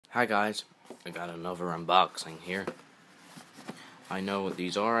Hi guys, I got another unboxing here. I know what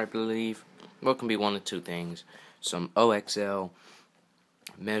these are, I believe. Well, it can be one of two things. Some OXO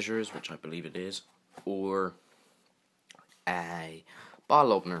measures, which I believe it is, or a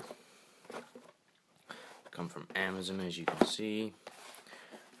bottle opener. Come from Amazon, as you can see.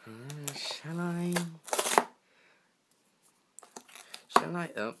 Shall I?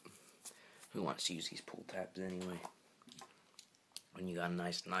 Oh, who wants to use these pull tabs anyway? When you got a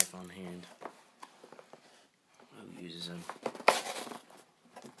nice knife on hand. Who uses them?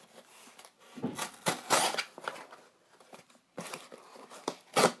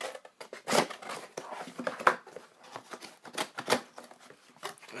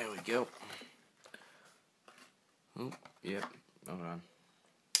 There we go. Oh, yep. Hold on.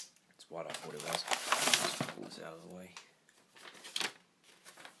 That's what I thought it was. Just pull this out of the way.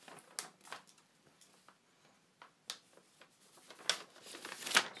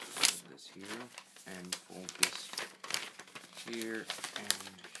 Fold this here, and fold this here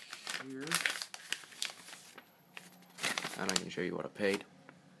and here. And I can show you what I paid.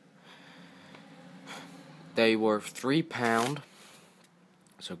 They were £3.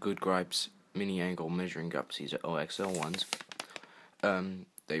 So Good Gripes mini angle measuring cups. These are OXO ones.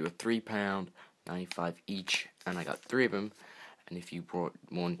 They were £3.95 each, and I got 3 of them. And if you brought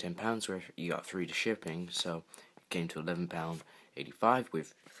more than £10 worth, you got 3 to shipping. So it came to £11.85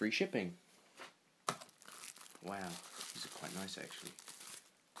 with free shipping. Wow, these are quite nice actually.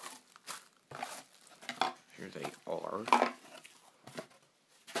 Here they are.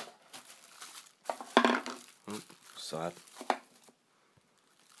 Oh, sad.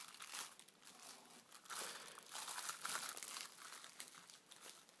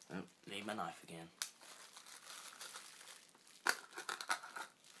 Oh, need my knife again.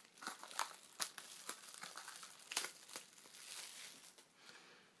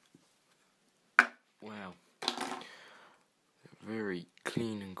 Wow. Very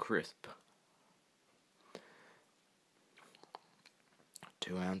clean and crisp.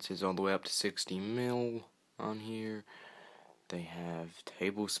 2 ounces all the way up to 60 ml on here. They have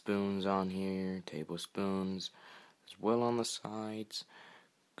tablespoons on here, tablespoons as well on the sides.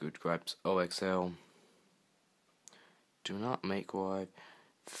 Good Gripes OXL. Do not microwave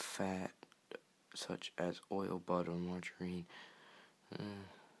fat such as oil, butter, margarine.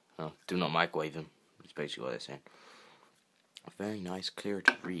 Do not microwave them. That's basically what they're saying. Very nice, clear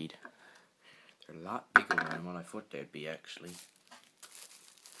to read. They're a lot bigger than what I thought they'd be actually.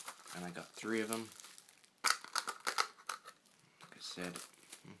 And I got 3 of them. Like I said.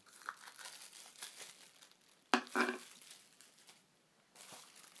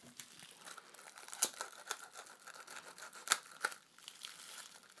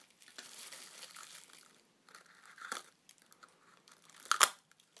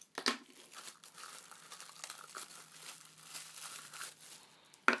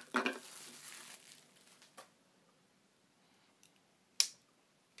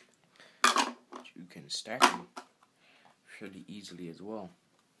 You can stack them fairly easily as well.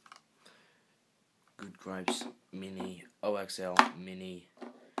 Good Gripes mini OXL mini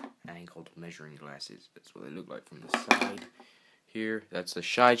angled measuring glasses. That's what they look like from the side. Here, that's the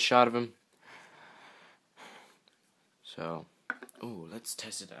side shot of them. So, oh, let's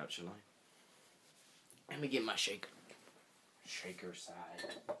test it out, shall I? Let me get my shaker side.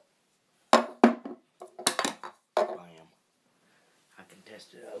 Bam. I can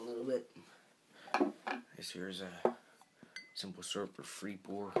test it out a little bit. This here is a simple syrup for free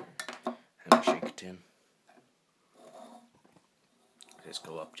pour and a shaker tin. Let's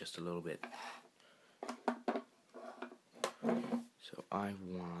go up just a little bit. So I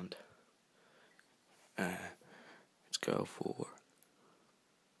want, let's go for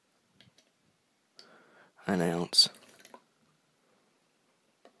an ounce.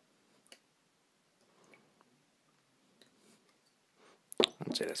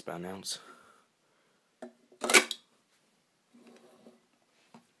 I'd say that's about an ounce.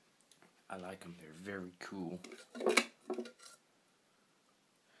 I like them. They're very cool.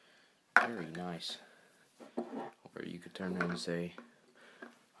 Very nice. Or you could turn around and say,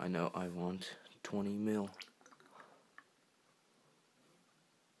 I know I want 20 mil.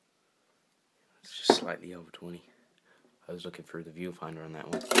 It's just slightly over 20. I was looking for the viewfinder on that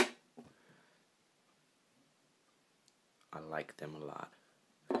one. I like them a lot.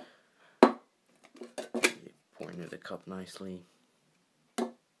 Pour into the cup nicely.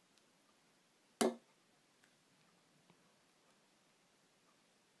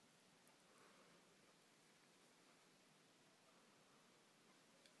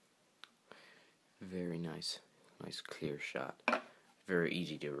 Very nice. Nice clear shot. very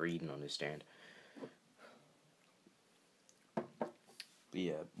easy to read and understand.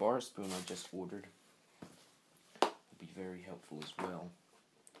 The bar spoon I just ordered will be very helpful as well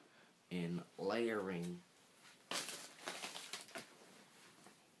in layering.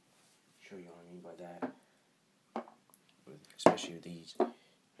 Show you what I mean by that. Especially with these.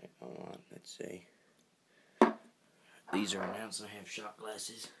 Let's say these are announced. I have shot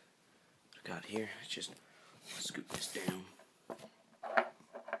glasses. I got here. Just scoop this down.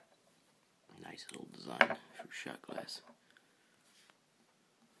 Nice little design for shot glass.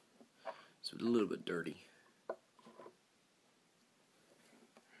 So it's a little bit dirty.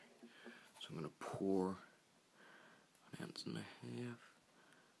 So I'm gonna pour 1.5 ounces,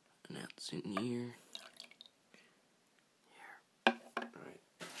 1 ounce in here. Alright,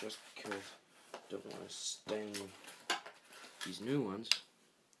 just because I don't want to stain these new ones,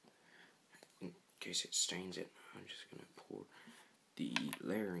 in case it stains it, I'm just gonna pour the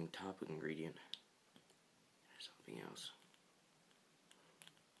layering top ingredient. Something else.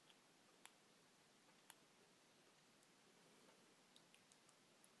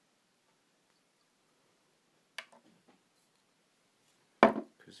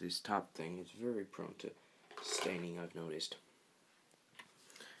 Because this top thing is very prone to staining, I've noticed.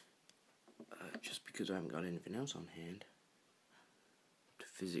 Just because I haven't got anything else on hand to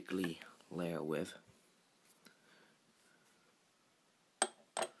physically layer with.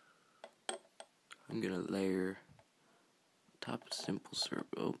 I'm gonna layer top of simple syrup.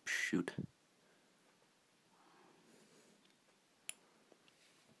 Oh shoot. I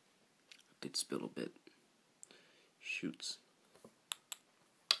did spill a bit. Shoots.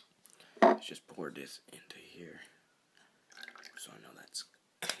 Let's just pour this into here. So I know that's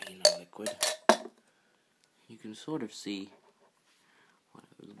clean and liquid. You can sort of see what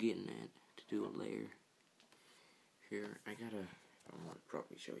I was getting at to do a layer. Here, I want to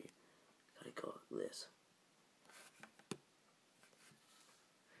properly show you. Gotta go like this.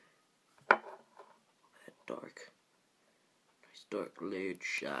 That dark, nice dark layered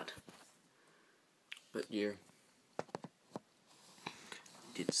shot. But yeah,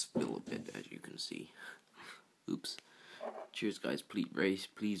 did spill a bit, as you can see. Oops. Cheers, guys.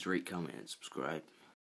 Please rate, comment, and subscribe.